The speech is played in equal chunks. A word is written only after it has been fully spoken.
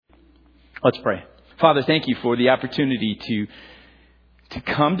Let's pray. Father, thank you for the opportunity to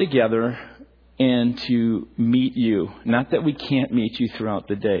come together and to meet you. Not that we can't meet you throughout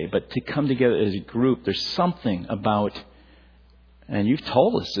the day, but to come together as a group. There's something about, and you've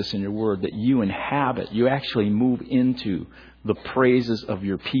told us this in your word, that you inhabit, you actually move into the praises of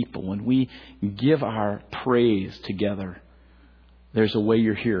your people. When we give our praise together, there's a way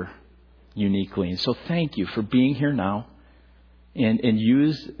you're here uniquely. And so thank you for being here now. And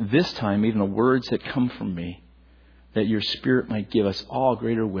use this time, even the words that come from me, that your Spirit might give us all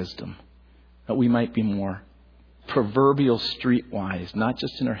greater wisdom, that we might be more proverbial streetwise, not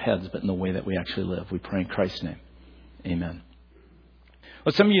just in our heads, but in the way that we actually live. We pray in Christ's name. Amen.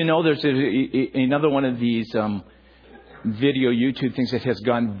 Well, some of you know there's another one of these video YouTube things that has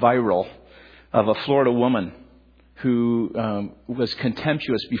gone viral of a Florida woman who was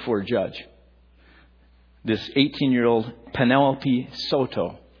contemptuous before a judge. This 18-year-old Penelope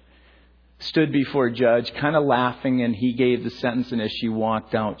Soto stood before a judge, kind of laughing, and he gave the sentence. And as she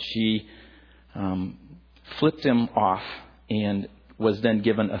walked out, she flipped him off and was then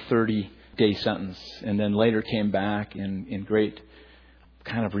given a 30-day sentence. And then later came back in great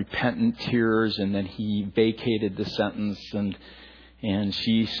kind of repentant tears, and then he vacated the sentence. And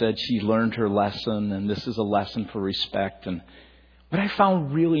she said she learned her lesson, and this is a lesson for respect. And what I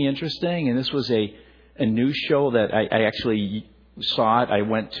found really interesting, and this was a news show that I actually saw it. I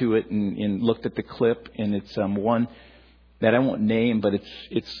went to it and looked at the clip, and it's one that I won't name, but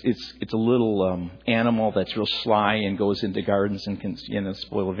it's a little animal that's real sly and goes into gardens and can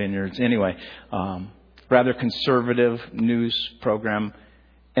spoil vineyards. Anyway, rather conservative news program,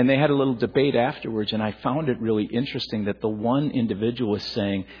 and they had a little debate afterwards, and I found it really interesting that the one individual was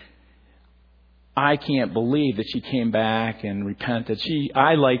saying, I can't believe that she came back and repented.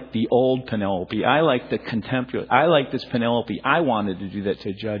 I like the old Penelope. I like the contemptuous. I like this Penelope. I wanted to do that to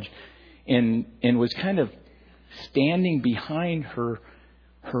a judge, and was kind of standing behind her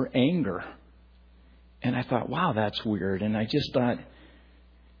anger. And I thought, wow, that's weird. And I just thought,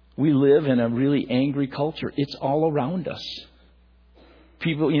 we live in a really angry culture. It's all around us.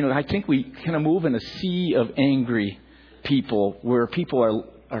 People, I think we kind of move in a sea of angry people where people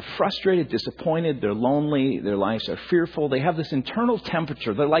are frustrated, disappointed, they're lonely, their lives are fearful. They have this internal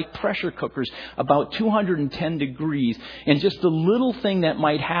temperature. They're like pressure cookers, about 210 degrees. And just the little thing that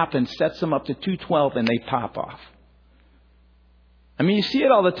might happen sets them up to 212 and they pop off. I mean, you see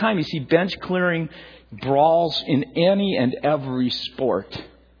it all the time. You see bench clearing brawls in any and every sport.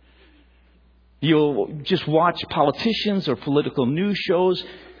 You'll just watch politicians or political news shows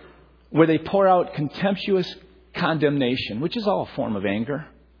where they pour out contemptuous condemnation, which is all a form of anger.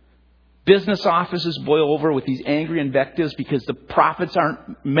 Business offices boil over with these angry invectives because the profits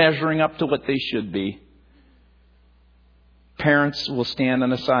aren't measuring up to what they should be. Parents will stand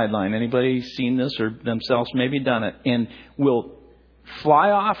on the sideline. Anybody seen this or themselves maybe done it? And will fly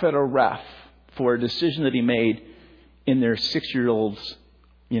off at a ref for a decision that he made in their 6-year-old's,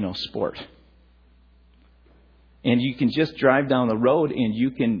 sport. And you can just drive down the road and you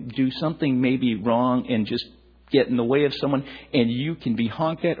can do something maybe wrong and just get in the way of someone, and you can be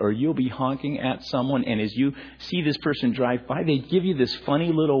honked at, or you'll be honking at someone. And as you see this person drive by, they give you this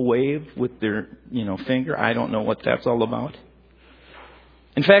funny little wave with their, finger. I don't know what that's all about.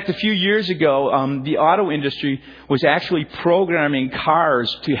 In fact, a few years ago, the auto industry was actually programming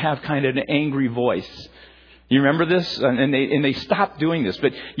cars to have kind of an angry voice. You remember this? And they stopped doing this.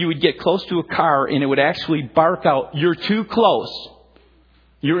 But you would get close to a car, and it would actually bark out, "You're too close.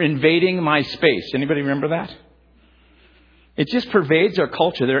 You're invading my space." Anybody remember that? It just pervades our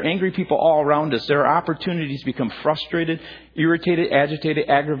culture. There are angry people all around us. There are opportunities to become frustrated, irritated, agitated,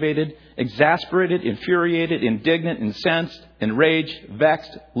 aggravated, exasperated, infuriated, indignant, incensed, enraged,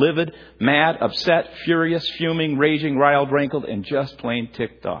 vexed, livid, mad, upset, furious, fuming, raging, riled, rankled, and just plain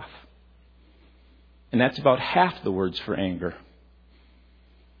ticked off. And that's about half the words for anger.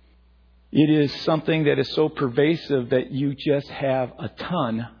 It is something that is so pervasive that you just have a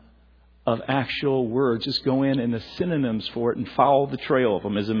ton of actual words. Just go in, and the synonyms for it and follow the trail of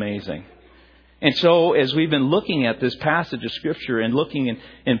them is amazing. And so as we've been looking at this passage of Scripture and looking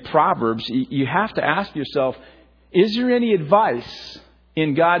in Proverbs, you have to ask yourself, is there any advice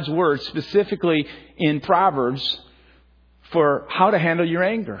in God's Word, specifically in Proverbs, for how to handle your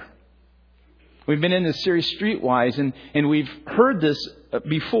anger? We've been in this series Streetwise, and we've heard this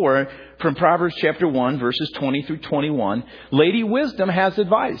before from Proverbs chapter 1, verses 20 through 21. Lady Wisdom has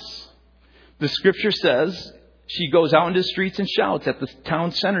advice. The Scripture says she goes out into the streets and shouts. At the town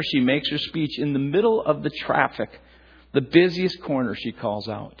center, she makes her speech. In the middle of the traffic, the busiest corner, she calls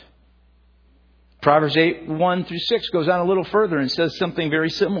out. Proverbs 8, 1 through 6 goes on a little further and says something very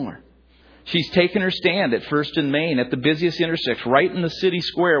similar. She's taken her stand at 1st and Main at the busiest intersection, right in the city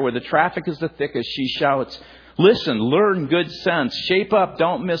square where the traffic is the thickest. She shouts, "Listen, learn good sense. Shape up,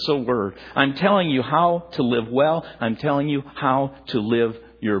 don't miss a word. I'm telling you how to live well. I'm telling you how to live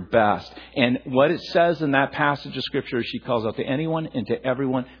your best." And what it says in that passage of Scripture is she calls out to anyone and to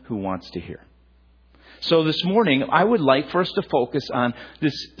everyone who wants to hear. So this morning, I would like for us to focus on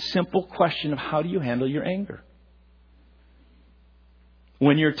this simple question of how do you handle your anger?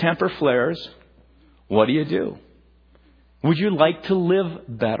 When your temper flares, what do you do? Would you like to live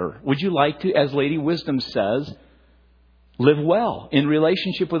better? Would you like to, as Lady Wisdom says, live well in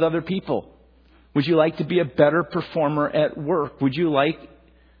relationship with other people? Would you like to be a better performer at work? Would you like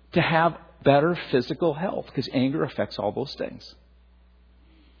to have better physical health? Because anger affects all those things.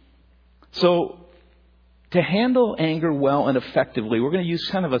 So, to handle anger well and effectively, we're going to use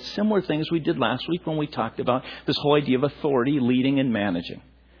kind of a similar thing as we did last week when we talked about this whole idea of authority, leading, and managing.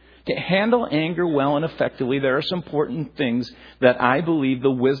 To handle anger well and effectively, there are some important things that I believe the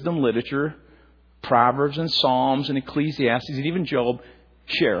wisdom literature, Proverbs and Psalms and Ecclesiastes and even Job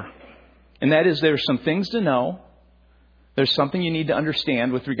share. And that is, there's some things to know. There's something you need to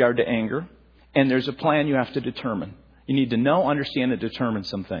understand with regard to anger. And there's a plan you have to determine. You need to know, understand, and determine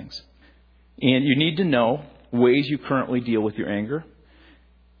some things. And you need to know ways you currently deal with your anger.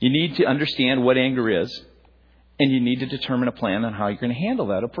 You need to understand what anger is. And you need to determine a plan on how you're going to handle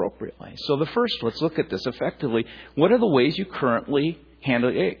that appropriately. So the first, let's look at this effectively. What are the ways you currently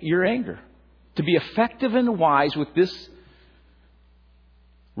handle your anger? To be effective and wise with this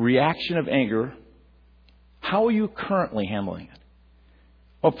reaction of anger, how are you currently handling it?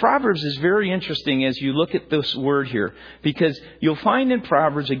 Well, Proverbs is very interesting as you look at this word here, because you'll find in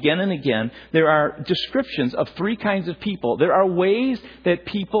Proverbs again and again, there are descriptions of 3 kinds of people. There are ways that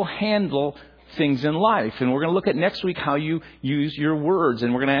people handle things in life. And we're going to look at next week how you use your words.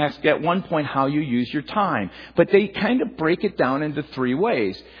 And we're going to ask at one point how you use your time. But they kind of break it down into 3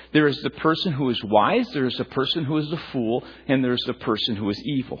 ways. There is the person who is wise, there is the person who is a fool, and there's the person who is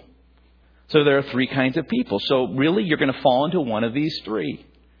evil. So there are 3 kinds of people. So really you're going to fall into one of these 3.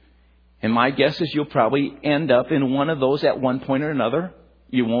 And my guess is you'll probably end up in one of those at one point or another.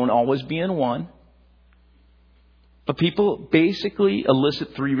 You won't always be in one. But people basically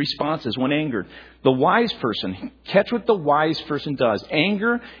elicit 3 responses when angered. The wise person, catch what the wise person does.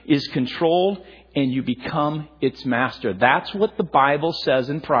 Anger is controlled and you become its master. That's what the Bible says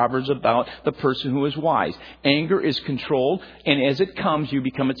in Proverbs about the person who is wise. Anger is controlled, and as it comes, you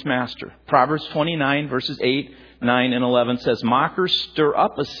become its master. Proverbs 29 verses 8, 9, and 11 says, "Mockers stir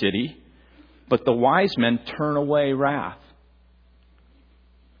up a city, but the wise men turn away wrath."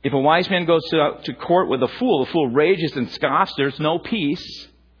 If a wise man goes to court with a fool, the fool rages and scoffs, there's no peace.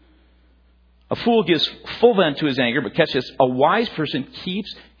 A fool gives full vent to his anger, but catch this, a wise person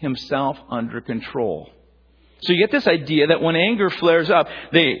keeps himself under control. So you get this idea that when anger flares up,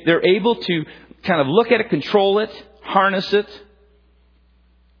 they're able to kind of look at it, control it, harness it,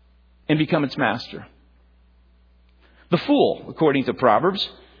 and become its master. The fool, according to Proverbs,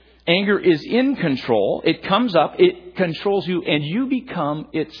 anger is in control. It comes up, it controls you, and you become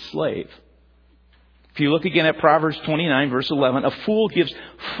its slave. If you look again at Proverbs 29, verse 11, a fool gives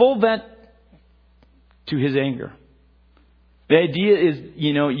full vent to his anger. The idea is,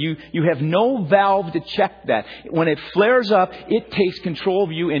 you have no valve to check that. When it flares up, it takes control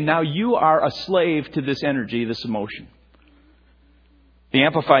of you, and now you are a slave to this energy, this emotion. The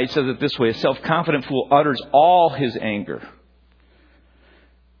Amplified says it this way, a self-confident fool utters all his anger,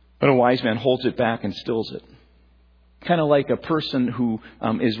 but a wise man holds it back and stills it. Kind of like a person who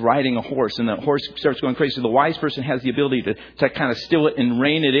is riding a horse and the horse starts going crazy. So the wise person has the ability to kind of still it and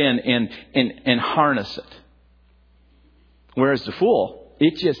rein it in and harness it. Whereas the fool,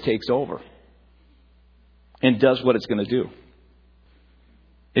 it just takes over and does what it's going to do.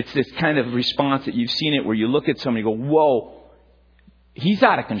 It's this kind of response that you've seen it where you look at somebody and go, whoa, he's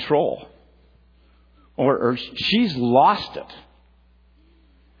out of control. Or she's lost it.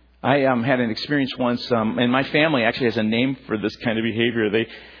 I had an experience once, and my family actually has a name for this kind of behavior.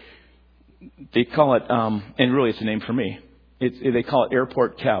 They call it, and really it's a name for me. They call it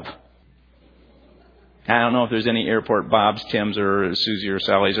Airport Kev. I don't know if there's any Airport Bobs, Tims, or Susie or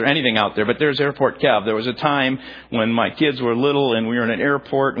Sally's or anything out there, but there's Airport Kev. There was a time when my kids were little and we were in an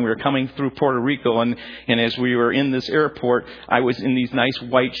airport and we were coming through Puerto Rico, and as we were in this airport, I was in these nice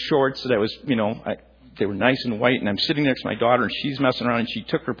white shorts that was, they were nice and white, and I'm sitting next to my daughter, and she's messing around, and she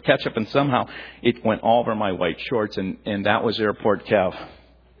took her ketchup, and somehow it went all over my white shorts, and that was Airport Kev.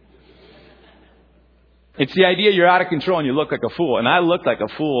 It's the idea you're out of control and you look like a fool. And I looked like a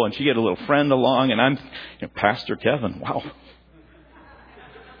fool, and she had a little friend along, and I'm Pastor Kevin. Wow.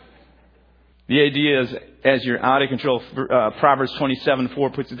 The idea is, as you're out of control, Proverbs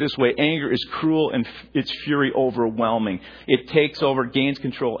 27:4 puts it this way: anger is cruel and its fury overwhelming. It takes over, gains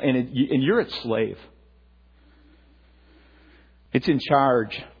control, and you're its slave. It's in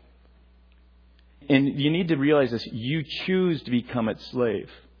charge. And you need to realize this. You choose to become its slave.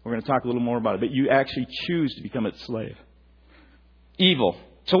 We're going to talk a little more about it, but you actually choose to become its slave. Evil.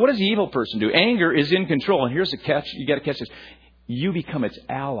 So what does the evil person do? Anger is in control. And here's the catch. You got to catch this. You become its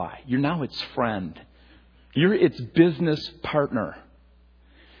ally. You're now its friend. You're its business partner.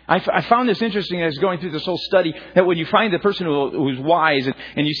 I found this interesting as I was going through this whole study, that when you find the person who's wise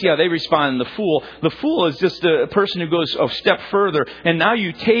and you see how they respond, and the fool is just a person who goes a step further. And now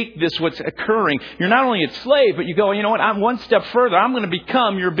you take this, what's occurring. You're not only its slave, but you go, you know what, I'm one step further. I'm going to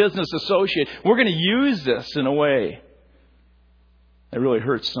become your business associate. We're going to use this in a way that really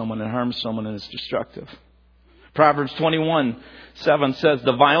hurts someone and harms someone and is destructive. Proverbs 21:7 says,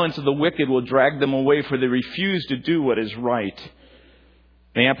 the violence of the wicked will drag them away, for they refuse to do what is right.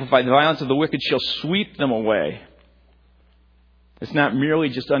 The Amplified, the violence of the wicked shall sweep them away. It's not merely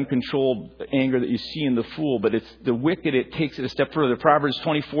just uncontrolled anger that you see in the fool, but it's the wicked, it takes it a step further. Proverbs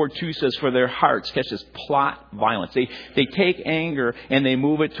 24:2 says, for their hearts, catch this, plot violence. They take anger and they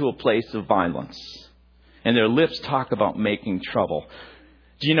move it to a place of violence. And their lips talk about making trouble.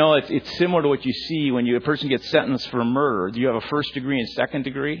 Do you know it's similar to what you see when a person gets sentenced for murder? Do you have a first degree and second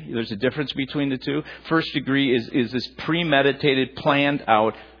degree? There's a difference between the two. First degree is this premeditated, planned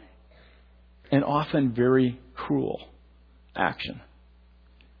out, and often very cruel action.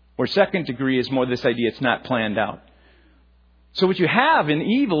 Where second degree is more this idea it's not planned out. So what you have in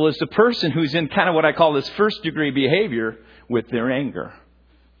evil is the person who's in kind of what I call this first degree behavior with their anger.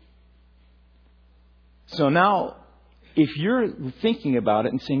 So now, if you're thinking about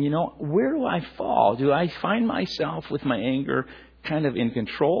it and saying, you know, where do I fall? Do I find myself with my anger kind of in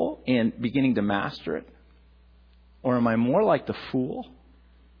control and beginning to master it? Or am I more like the fool?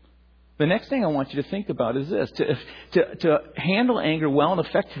 The next thing I want you to think about is this. To handle anger well and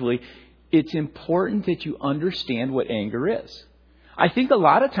effectively, it's important that you understand what anger is. I think a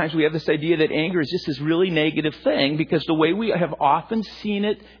lot of times we have this idea that anger is just this really negative thing because the way we have often seen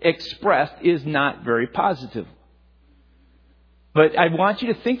it expressed is not very positive. But I want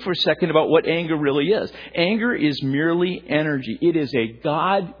you to think for a second about what anger really is. Anger is merely energy. It is a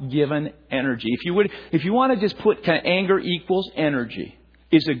God-given energy. If you want to just put kind of anger equals energy,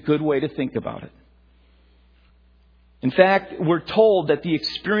 is a good way to think about it. In fact, we're told that the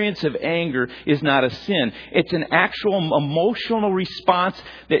experience of anger is not a sin. It's an actual emotional response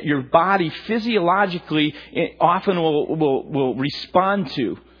that your body physiologically often will respond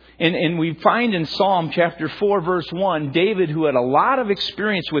to. And we find in Psalm chapter 4, verse 1, David, who had a lot of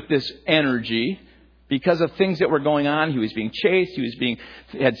experience with this energy because of things that were going on. He was being chased.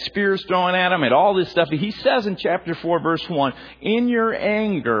 Had spears thrown at him and all this stuff. He says in chapter 4, verse 1, in your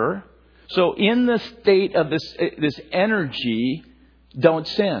anger, so in the state of this energy, don't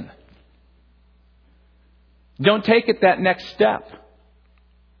sin. Don't take it that next step.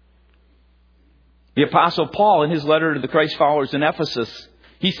 The Apostle Paul, in his letter to the Christ followers in Ephesus,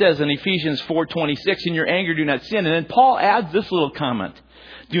 he says in Ephesians 4:26, in your anger do not sin. And then Paul adds this little comment.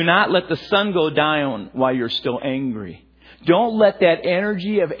 Do not let the sun go down while you're still angry. Don't let that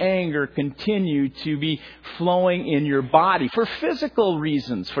energy of anger continue to be flowing in your body for physical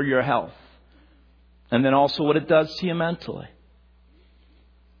reasons, for your health. And then also what it does to you mentally.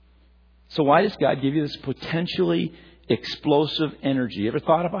 So why does God give you this potentially explosive energy? You ever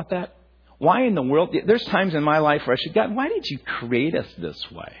thought about that? Why in the world? There's times in my life where I said, God, why did you create us this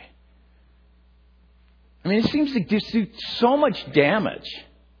way? I mean, it seems to just do so much damage.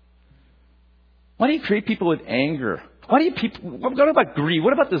 Why do you create people with anger? What about greed?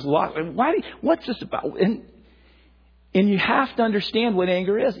 What about this loss? What's this about? And you have to understand what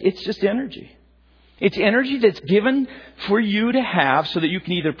anger is. It's just energy. It's energy that's given for you to have so that you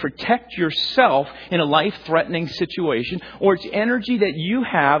can either protect yourself in a life-threatening situation, or it's energy that you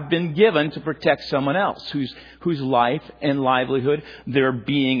have been given to protect someone else whose life and livelihood, their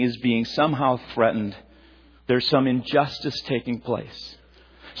being is being somehow threatened. There's some injustice taking place.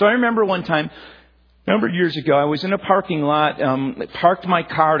 So I remember one time, years ago, I was in a parking lot, parked my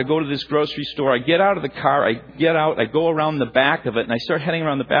car to go to this grocery store. I get out of the car, I go around the back of it, and I start heading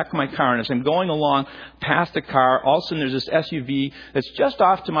around the back of my car. And as I'm going along past the car, all of a sudden there's this SUV that's just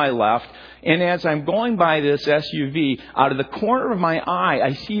off to my left. And as I'm going by this SUV, out of the corner of my eye,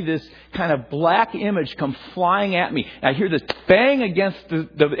 I see this kind of black image come flying at me. I hear this bang against the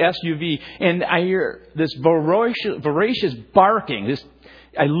SUV, and I hear this voracious barking,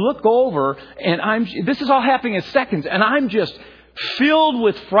 I look over, and this is all happening in seconds, and I'm just filled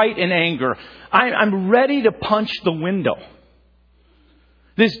with fright and anger. I'm ready to punch the window.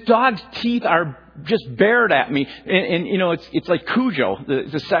 This dog's teeth are just bared at me. And it's like Cujo,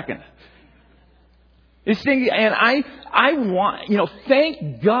 the second. This thing, and I want,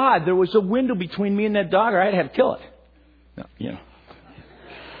 thank God there was a window between me and that dog, or I'd have to kill it. No,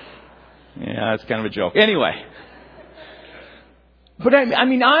 Yeah, that's kind of a joke. Anyway. But I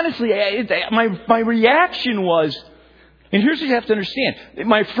mean, honestly, my reaction was, and here's what you have to understand.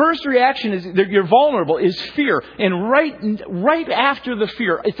 My first reaction is that you're vulnerable, is fear. And right after the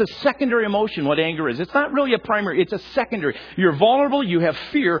fear, it's a secondary emotion, what anger is. It's not really a primary, it's a secondary. You're vulnerable, you have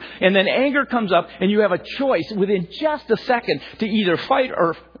fear, and then anger comes up, and you have a choice within just a second to either fight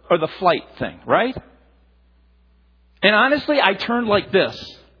or the flight thing, right? And honestly, I turned like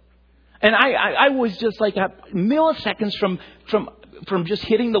this. And I was just like milliseconds from just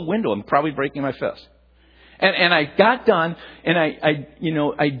hitting the window and probably breaking my fist. And I got done, and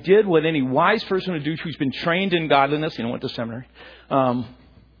I did what any wise person would do who's been trained in godliness, went to seminary.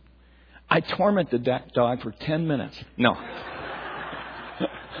 I tormented that dog for 10 minutes. No.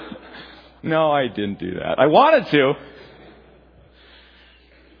 No, I didn't do that. I wanted to.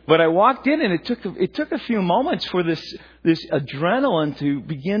 But I walked in, and it took a few moments for this adrenaline to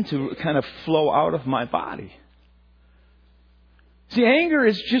begin to kind of flow out of my body. See, anger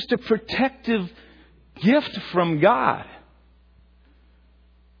is just a protective gift from God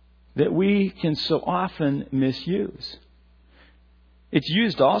that we can so often misuse. It's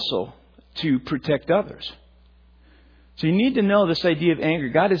used also to protect others. So you need to know this idea of anger.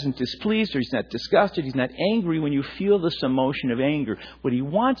 God isn't displeased or He's not disgusted. He's not angry when you feel this emotion of anger. What He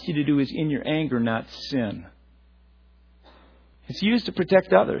wants you to do is in your anger not sin. It's used to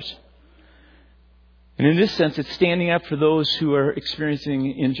protect others. And in this sense, it's standing up for those who are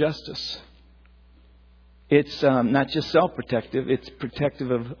experiencing injustice. It's not just self-protective, it's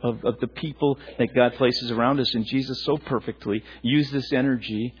protective of the people that God places around us. And Jesus so perfectly used this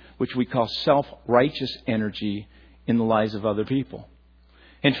energy, which we call self-righteous energy, in the lives of other people.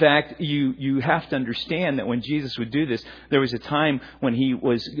 In fact, you have to understand that when Jesus would do this, there was a time when He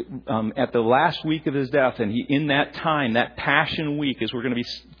was at the last week of His death, and in that time, that Passion Week, as we're going to be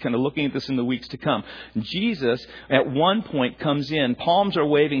kind of looking at this in the weeks to come, Jesus at one point comes in, palms are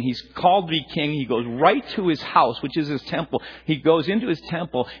waving, He's called to be king, He goes right to His house, which is His temple. He goes into His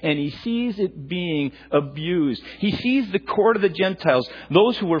temple, and He sees it being abused. He sees the court of the Gentiles,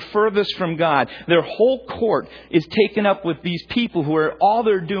 those who were furthest from God. Their whole court is taken up with these people who are all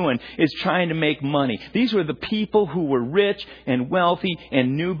they're doing is trying to make money. These were the people who were rich and wealthy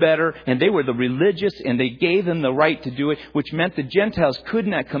and knew better, and they were the religious, and they gave them the right to do it, which meant the Gentiles could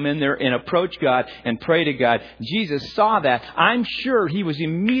not come in there and approach God and pray to God. Jesus saw that. I'm sure He was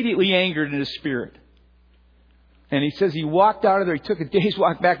immediately angered in His spirit. And He says He walked out of there. He took a day's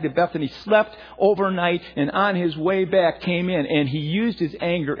walk back to Bethany, slept overnight, and on His way back came in, and He used His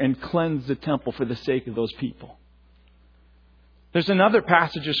anger and cleansed the temple for the sake of those people. There's another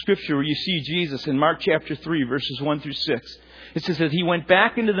passage of Scripture where you see Jesus in Mark chapter 3, verses 1 through 6. It says that He went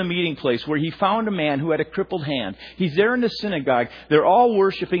back into the meeting place where He found a man who had a crippled hand. He's there in the synagogue. They're all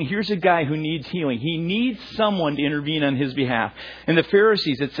worshiping. Here's a guy who needs healing. He needs someone to intervene on his behalf. And the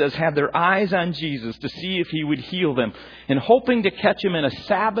Pharisees, it says, had their eyes on Jesus to see if He would heal them, and hoping to catch Him in a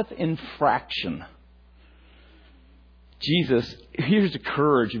Sabbath infraction. Jesus, here's the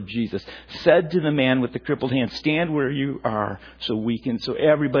courage of Jesus, said to the man with the crippled hand, stand where you are so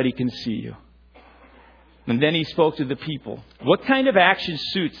everybody can see you. And then He spoke to the people. What kind of action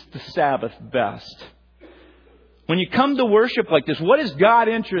suits the Sabbath best? When you come to worship like this, what is God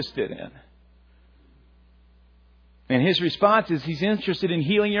interested in? And His response is He's interested in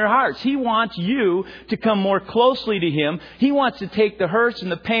healing your hearts. He wants you to come more closely to Him. He wants to take the hurts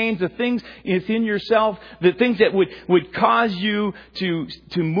and the pains, the things within yourself, the things that would cause you to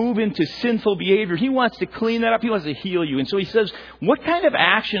move into sinful behavior. He wants to clean that up. He wants to heal you. And so He says, what kind of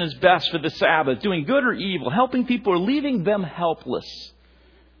action is best for the Sabbath? Doing good or evil? Helping people or leaving them helpless?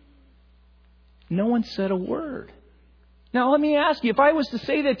 No one said a word. Now let me ask you, if I was to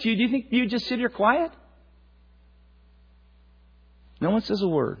say that to you, do you think you'd just sit here quiet? No one says a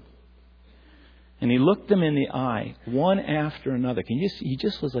word. And He looked them in the eye, one after another. Can you see? He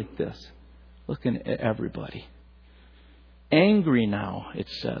just was like this, looking at everybody. Angry now, it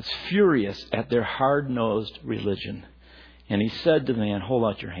says, furious at their hard-nosed religion. And He said to the man, hold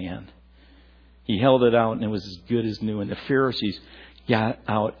out your hand. He held it out, and it was as good as new. And the Pharisees got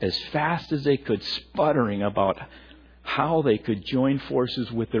out as fast as they could, sputtering about how they could join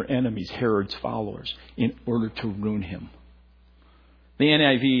forces with their enemies, Herod's followers, in order to ruin Him. The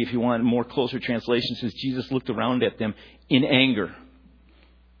NIV, if you want a more closer translation, says Jesus looked around at them in anger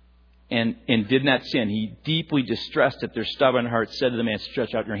and did not sin. He, deeply distressed at their stubborn hearts, said to the man,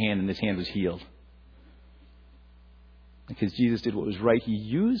 "Stretch out your hand," and his hand was healed. Because Jesus did what was right. He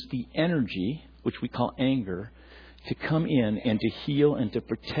used the energy, which we call anger, to come in and to heal and to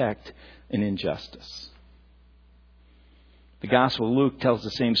protect an injustice. The Gospel of Luke tells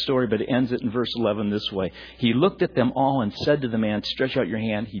the same story, but it ends it in verse 11 this way. He looked at them all and said to the man, "Stretch out your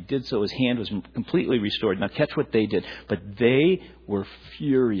hand." He did so. His hand was completely restored. Now catch what they did. But they were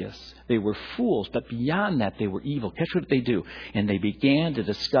furious. They were fools. But beyond that, they were evil. Catch what they do. And they began to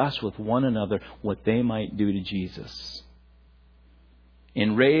discuss with one another what they might do to Jesus.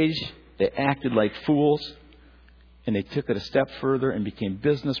 Enraged, they acted like fools. And they took it a step further and became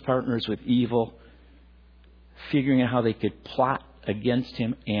business partners with evil, figuring out how they could plot against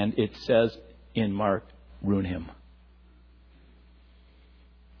him, and it says in Mark, ruin him.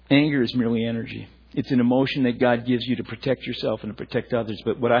 Anger is merely energy. It's an emotion that God gives you to protect yourself and to protect others.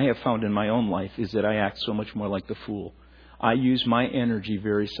 But what I have found in my own life is that I act so much more like the fool. I use my energy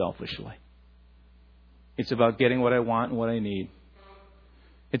very selfishly. It's about getting what I want and what I need.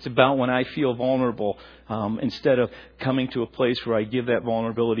 It's about when I feel vulnerable, instead of coming to a place where I give that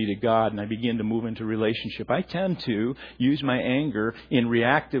vulnerability to God and I begin to move into relationship. I tend to use my anger in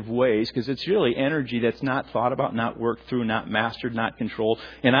reactive ways because it's really energy that's not thought about, not worked through, not mastered, not controlled.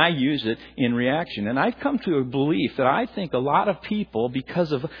 And I use it in reaction. And I've come to a belief that I think a lot of people,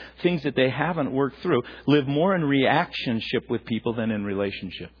 because of things that they haven't worked through, live more in reactionship with people than in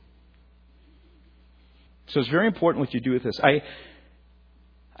relationship. So it's very important what you do with this.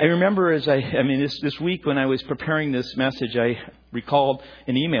 I remember this week when I was preparing this message, I recalled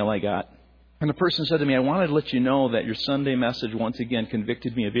an email I got. And the person said to me, "I wanted to let you know that your Sunday message once again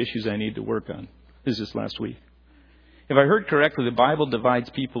convicted me of issues I need to work on." This is last week. If I heard correctly, the Bible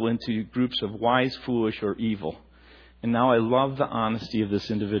divides people into groups of wise, foolish, or evil. And now I love the honesty of this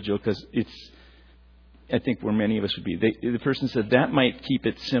individual because it's, I think, where many of us would be. The person said, "That might keep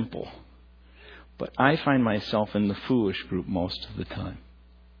it simple. But I find myself in the foolish group most of the time."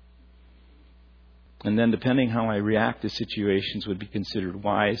 And then depending how I react to situations would be considered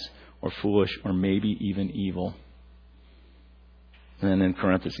wise or foolish or maybe even evil. And then in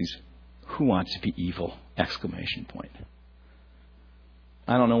parentheses, who wants to be evil? Exclamation point.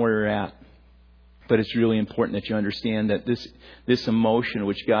 I don't know where you're at, but it's really important that you understand that this emotion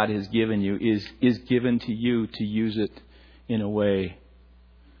which God has given you is given to you to use it in a way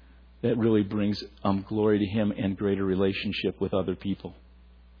that really brings glory to Him and greater relationship with other people.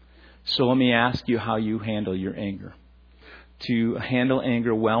 So let me ask you how you handle your anger. To handle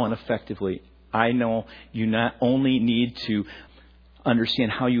anger well and effectively, I know you not only need to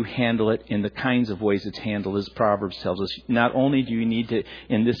understand how you handle it in the kinds of ways it's handled, as Proverbs tells us. Not only do you need to,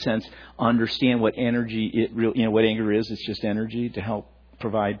 in this sense, understand what energy what anger is. It's just energy to help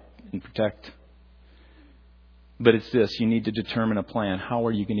provide and protect. But it's this: you need to determine a plan. How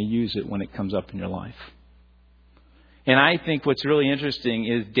are you going to use it when it comes up in your life? And I think what's really interesting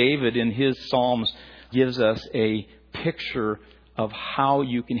is David in his Psalms gives us a picture of how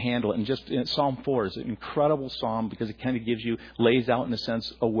you can handle it. And just Psalm 4 is an incredible psalm because it kind of lays out in a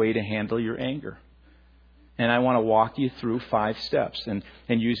sense a way to handle your anger. And I want to walk you through 5 steps. And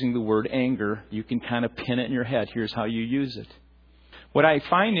using the word anger, you can kind of pin it in your head. Here's how you use it. What I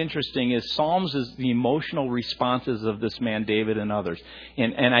find interesting is Psalms is the emotional responses of this man, David, and others.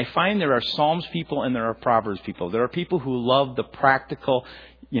 And I find there are Psalms people and there are Proverbs people. There are people who love the practical,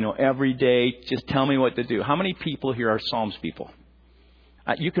 every day, just tell me what to do. How many people here are Psalms people?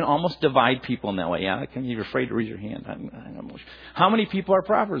 You can almost divide people in that way. Yeah, you're afraid to raise your hand. How many people are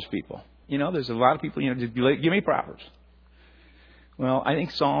Proverbs people? There's a lot of people, just give me Proverbs. Well, I think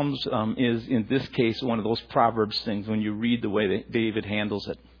Psalms is, in this case, one of those Proverbs things when you read the way that David handles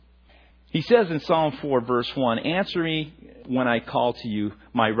it. He says in Psalm 4, verse 1, "Answer me when I call to you,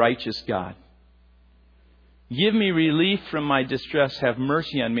 my righteous God. Give me relief from my distress. Have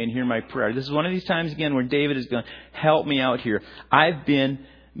mercy on me and hear my prayer." This is one of these times, again, where David is going to help me out here. I've been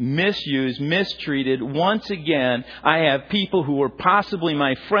misused, mistreated. Once again, I have people who were possibly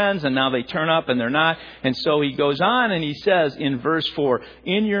my friends and now they turn up and they're not. And so he goes on and he says in verse 4,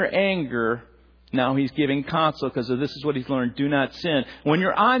 "In your anger," now he's giving counsel because this is what he's learned, "do not sin. When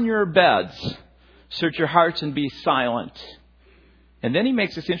you're on your beds, search your hearts and be silent." And then he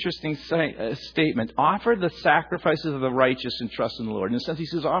makes this interesting statement, "Offer the sacrifices of the righteous and trust in the Lord." In a sense, he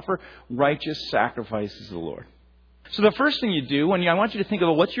says, offer righteous sacrifices to the Lord. So the first thing you do, I want you to think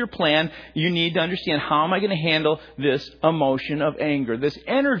about what's your plan, you need to understand, how am I going to handle this emotion of anger, this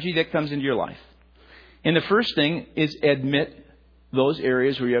energy that comes into your life? And the first thing is admit those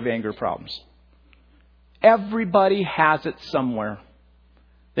areas where you have anger problems. Everybody has it somewhere.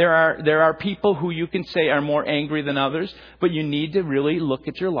 There are people who you can say are more angry than others, but you need to really look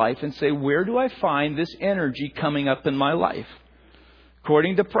at your life and say, where do I find this energy coming up in my life?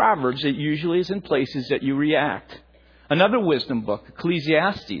 According to Proverbs, it usually is in places that you react. Another wisdom book,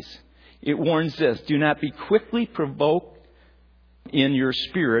 Ecclesiastes, it warns this: do not be quickly provoked in your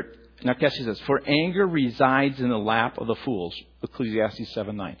spirit. Now, catch this: for anger resides in the lap of the fools. Ecclesiastes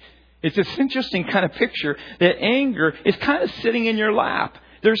 7:9. It's this interesting kind of picture that anger is kind of sitting in your lap.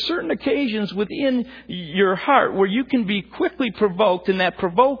 There are certain occasions within your heart where you can be quickly provoked, and that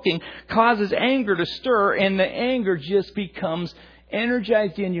provoking causes anger to stir, and the anger just becomes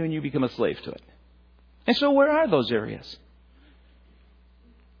energized in you, and you become a slave to it. And so where are those areas?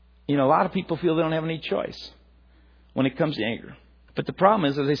 A lot of people feel they don't have any choice when it comes to anger. But the problem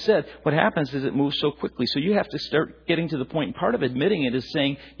is, as I said, what happens is it moves so quickly. So you have to start getting to the point. And part of admitting it is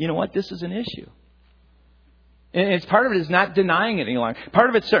saying, you know what, this is an issue. And it's part of it is not denying it any longer. Part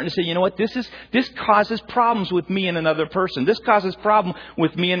of it's starting to say, you know what, this causes problems with me and another person. This causes problem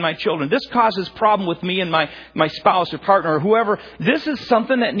with me and my children. This causes problem with me and my spouse or partner or whoever. This is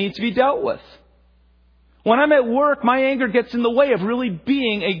something that needs to be dealt with. When I'm at work, my anger gets in the way of really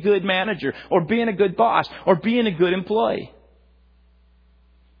being a good manager or being a good boss or being a good employee.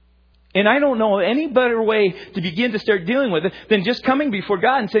 And I don't know any better way to begin to start dealing with it than just coming before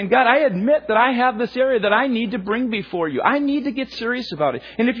God and saying, God, I admit that I have this area that I need to bring before you. I need to get serious about it.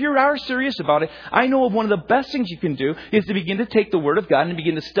 And if you are serious about it, I know of one of the best things you can do is to begin to take the Word of God and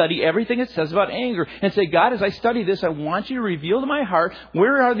begin to study everything it says about anger and say, God, as I study this, I want you to reveal to my heart,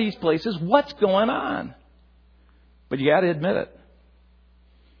 where are these places? What's going on? But you got to admit it.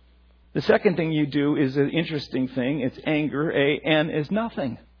 The second thing you do is an interesting thing. It's anger. A-N is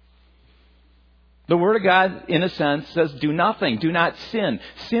nothing. The Word of God, in a sense, says do nothing. Do not sin.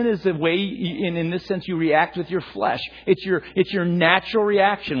 Sin is the way, in this sense, you react with your flesh. It's your natural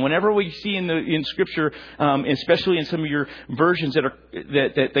reaction. Whenever we see in Scripture, especially in some of your versions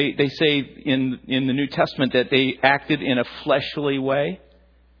that they say in the New Testament that they acted in a fleshly way,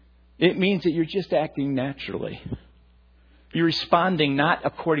 it means that you're just acting naturally. You're responding not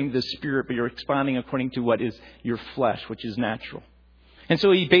according to the Spirit, but you're responding according to what is your flesh, which is natural. And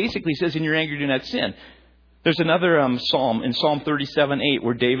so he basically says, in your anger, do not sin. There's another psalm in Psalm 37:8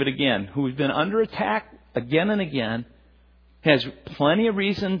 where David, again, who has been under attack again and again, has plenty of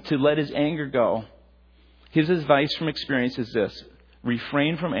reason to let his anger go. His advice from experience is this: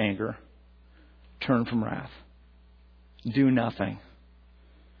 refrain from anger, turn from wrath. Do nothing.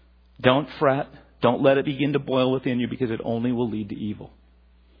 Don't fret. Don't let it begin to boil within you, because it only will lead to evil.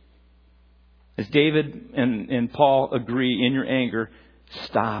 As David and Paul agree, in your anger,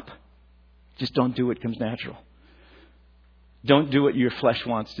 stop. Just don't do what comes natural. Don't do what your flesh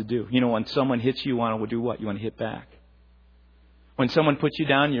wants to do. When someone hits you, you want to do what? You want to hit back. When someone puts you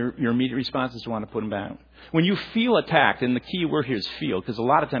down, your immediate response is to want to put them down. When you feel attacked, and the key word here is feel, because a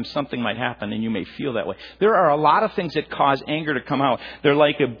lot of times something might happen and you may feel that way. There are a lot of things that cause anger to come out. They're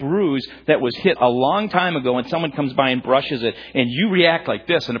like a bruise that was hit a long time ago and someone comes by and brushes it and you react like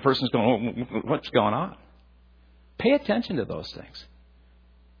this and the person's going, oh, what's going on? Pay attention to those things.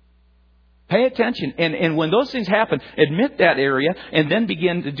 Pay attention. And when those things happen, admit that area and then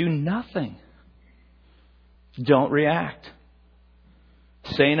begin to do nothing. Don't react.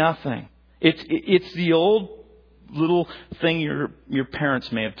 Say nothing. It's the old little thing your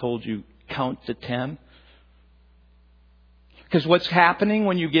parents may have told you, count to 10. Because what's happening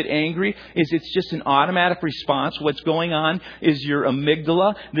when you get angry is it's just an automatic response. What's going on is your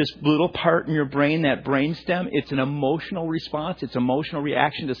amygdala, this little part in your brain, that brainstem, it's an emotional response. It's emotional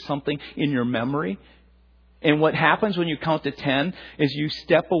reaction to something in your memory. And what happens when you count to 10 is you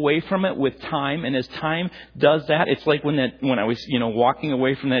step away from it with time. And as time does that, it's like when I was, walking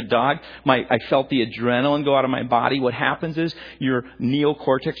away from that dog, I felt the adrenaline go out of my body. What happens is your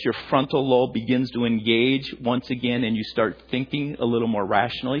neocortex, your frontal lobe, begins to engage once again, and you start thinking a little more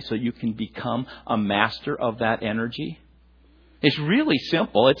rationally so you can become a master of that energy. It's really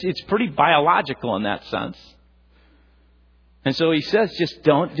simple. It's pretty biological in that sense. And so he says, just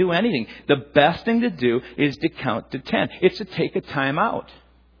don't do anything. The best thing to do is to count to 10. It's to take a time out.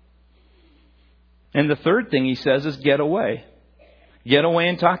 And the third thing he says is get away. Get away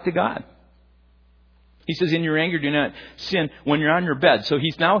and talk to God. He says, in your anger, do not sin when you're on your bed. So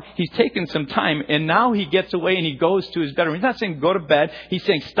he's taken some time, and now he gets away and he goes to his bedroom. He's not saying go to bed. He's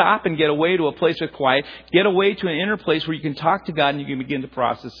saying stop and get away to a place of quiet. Get away to an inner place where you can talk to God and you can begin to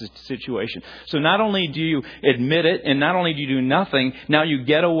process the situation. So not only do you admit it, and not only do you do nothing, now you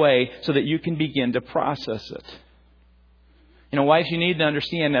get away so that you can begin to process it. Wives, you need to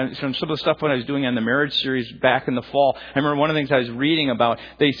understand from some of the stuff when I was doing on the marriage series back in the fall. I remember one of the things I was reading about.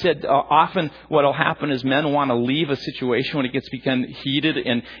 They said often what will happen is men want to leave a situation when it gets become heated,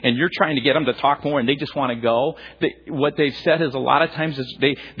 and you're trying to get them to talk more, and they just want to go. What they've said is a lot of times is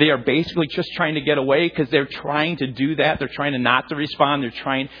they are basically just trying to get away because they're trying to do that. They're trying to not to respond.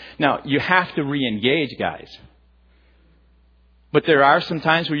 Now, you have to re-engage, guys. But there are some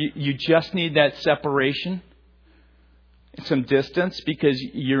times where you just need that separation. Some distance because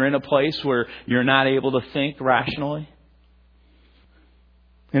you're in a place where you're not able to think rationally.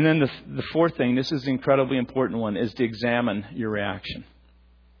 And then the fourth thing, this is an incredibly important one, is to examine your reaction.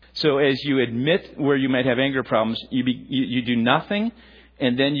 So as you admit where you might have anger problems, you do nothing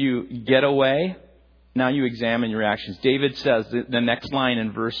and then you get away. Now you examine your actions. David says, the next line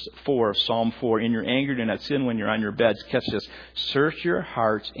in verse 4 of Psalm 4, in your anger do not sin when you're on your beds. Catch this. Search your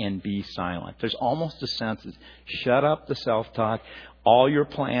hearts and be silent. There's almost a sense of shut up the self-talk, all your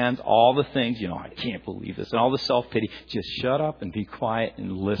plans, all the things, I can't believe this, and all the self-pity. Just shut up and be quiet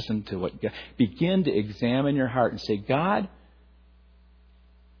and listen to what God. Begin to examine your heart and say, God,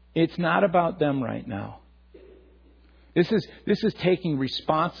 it's not about them right now. This is taking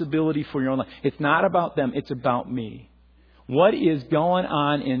responsibility for your own life. It's not about them. It's about me. What is going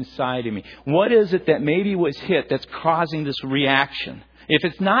on inside of me? What is it that maybe was hit that's causing this reaction? If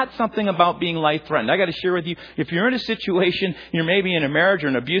it's not something about being life-threatened, I got to share with you, if you're in a situation, you're maybe in a marriage or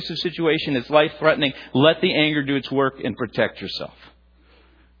an abusive situation that's life-threatening, let the anger do its work and protect yourself.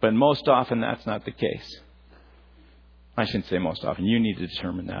 But most often, that's not the case. I shouldn't say most often. You need to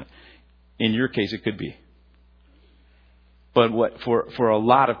determine that. In your case, it could be. But for a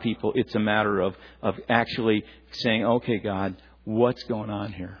lot of people, it's a matter of actually saying, okay, God, what's going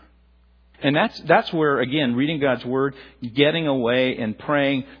on here? And that's where, again, reading God's Word, getting away and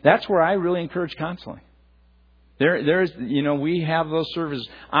praying, that's where I really encourage counseling. There's, we have those services,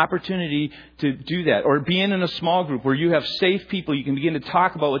 opportunity to do that. Or being in a small group where you have safe people, you can begin to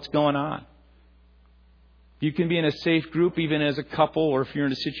talk about what's going on. You can be in a safe group even as a couple, or if you're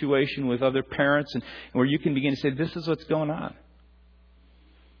in a situation with other parents, and where you can begin to say, this is what's going on.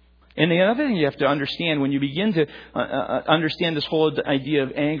 And the other thing you have to understand when you begin to understand this whole idea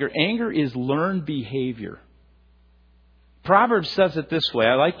of anger is learned behavior. Proverbs says it this way.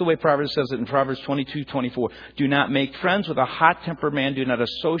 I like the way Proverbs says it in Proverbs 22:24. Do not make friends with a hot-tempered man. Do not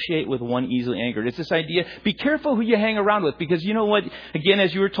associate with one easily angered. It's this idea, be careful who you hang around with. Because you know what? Again,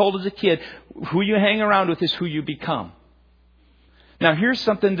 as you were told as a kid, who you hang around with is who you become. Now, here's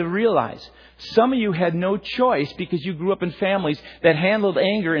something to realize. Some of you had no choice because you grew up in families that handled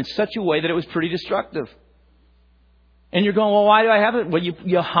anger in such a way that it was pretty destructive. And you're going, well, why do I have it? Well,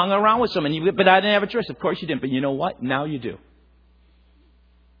 you hung around with someone, but I didn't have a choice. Of course you didn't. But you know what? Now you do.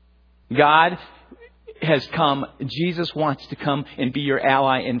 God has come. Jesus wants to come and be your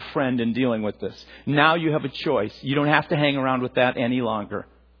ally and friend in dealing with this. Now you have a choice. You don't have to hang around with that any longer.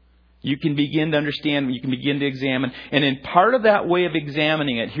 You can begin to understand, you can begin to examine. And in part of that way of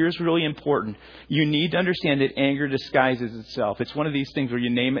examining it, here's really important. You need to understand that anger disguises itself. It's one of these things where you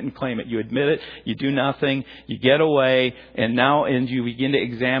name it and claim it. You admit it, you do nothing, you get away, and you begin to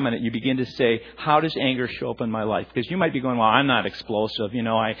examine it. You begin to say, how does anger show up in my life? Because you might be going, well, I'm not explosive.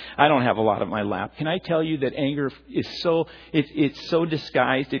 I don't have a lot on my lap. Can I tell you that anger is it's so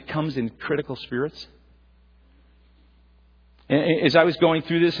disguised, it comes in critical spirits? As I was going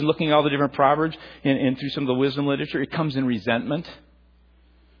through this and looking at all the different Proverbs and through some of the wisdom literature, it comes in resentment.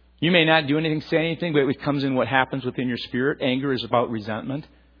 You may not do anything, say anything, but it comes in what happens within your spirit. Anger is about resentment.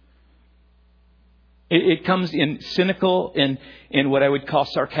 It comes in cynical and in what I would call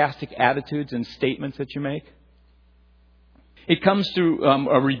sarcastic attitudes and statements that you make. It comes through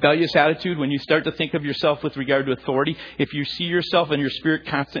a rebellious attitude when you start to think of yourself with regard to authority. If you see yourself and your spirit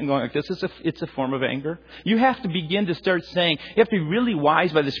constantly going like this, it's a form of anger. You have to begin to start saying, you have to be really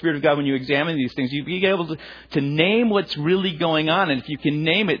wise by the Spirit of God when you examine these things. You be able to name what's really going on. And if you can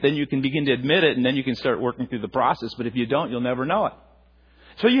name it, then you can begin to admit it, and then you can start working through the process. But if you don't, you'll never know it.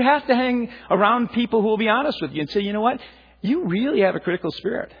 So you have to hang around people who will be honest with you and say, you know what? You really have a critical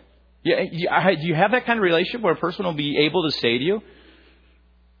spirit. Do you have that kind of relationship where a person will be able to say to you,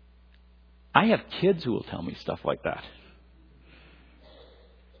 I have kids who will tell me stuff like that.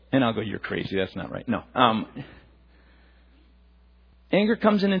 And I'll go, you're crazy. That's not right. No. Anger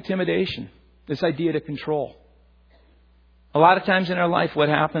comes in intimidation. This idea to control. A lot of times in our life, what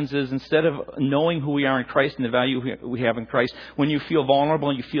happens is instead of knowing who we are in Christ and the value we have in Christ, when you feel vulnerable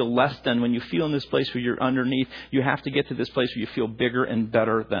and you feel less than, when you feel in this place where you're underneath, you have to get to this place where you feel bigger and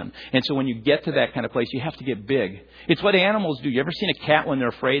better than. And so when you get to that kind of place, you have to get big. It's what animals do. You ever seen a cat when they're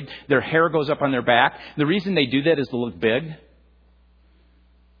afraid? Their hair goes up on their back. The reason they do that is to look big.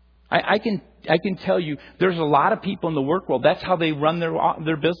 I can tell you there's a lot of people in the work world, that's how they run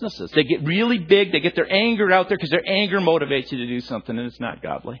their businesses. They get really big. They get their anger out there because their anger motivates you to do something, and it's not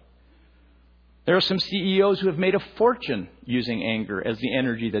godly. There are some CEOs who have made a fortune using anger as the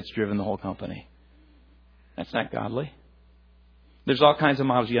energy that's driven the whole company. That's not godly. There's all kinds of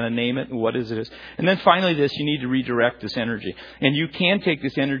models. You got to name it. What is it? And then finally this, you need to redirect this energy. And you can take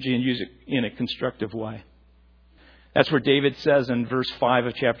this energy and use it in a constructive way. That's where David says in verse 5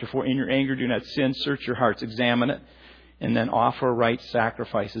 of chapter 4, in your anger do not sin, search your hearts, examine it, and then offer right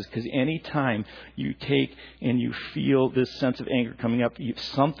sacrifices. Because any time you take and you feel this sense of anger coming up,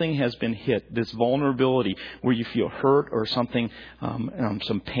 something has been hit. This vulnerability where you feel hurt or something,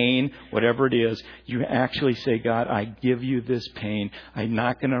 some pain, whatever it is, you actually say, God, I give you this pain. I'm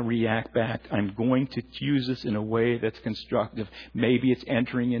not going to react back. I'm going to use this in a way that's constructive. Maybe it's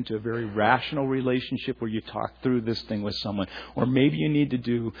entering into a very rational relationship where you talk through this thing with someone. Or maybe you need to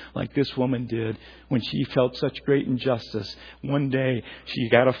do like this woman did when she felt such great injustice. One day she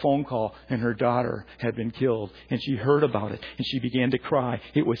got a phone call and her daughter had been killed, and she heard about it and she began to cry.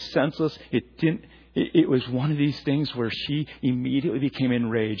 It was senseless. It was one of these things where she immediately became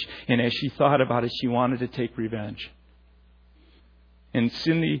enraged, and as she thought about it, she wanted to take revenge. And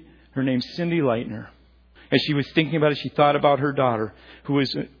her name's Cindy Leitner. As she was thinking about it, she thought about her daughter, who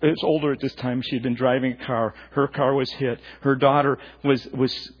was older at this time. She had been driving a car. Her car was hit. Her daughter was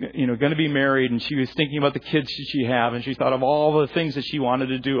going to be married, and she was thinking about the kids that she had, and she thought of all the things that she wanted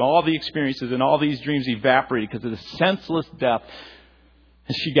to do, all the experiences, and all these dreams evaporated because of the senseless death.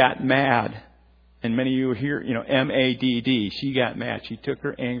 And she got mad. And many of you are here, MADD. She got mad. She took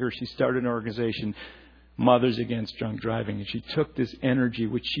her anger. She started an organization, Mothers Against Drunk Driving. And she took this energy,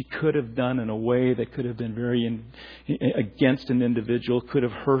 which she could have done in a way that could have been very against an individual, could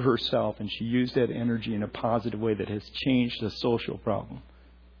have hurt herself. And she used that energy in a positive way that has changed the social problem.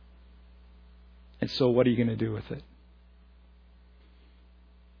 And so what are you going to do with it?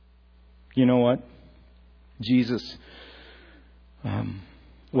 You know what? Jesus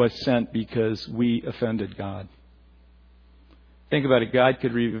was sent because we offended God. Think about it. God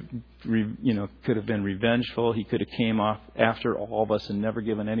could have been revengeful. He could have came off after all of us and never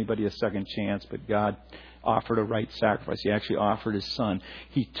given anybody a second chance. But God offered a right sacrifice. He actually offered His Son.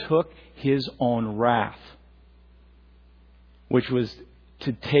 He took His own wrath, which was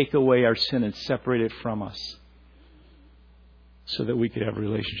to take away our sin and separate it from us, so that we could have a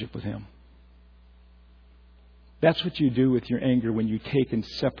relationship with Him. That's what you do with your anger when you take and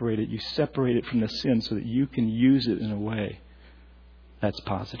separate it. You separate it from the sin so that you can use it in a way that's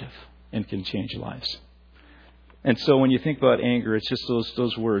positive and can change lives. And so when you think about anger, it's just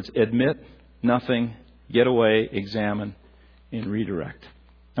those words: admit, nothing, get away, examine, and redirect.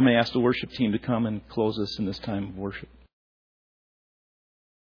 I'm going to ask the worship team to come and close us in this time of worship.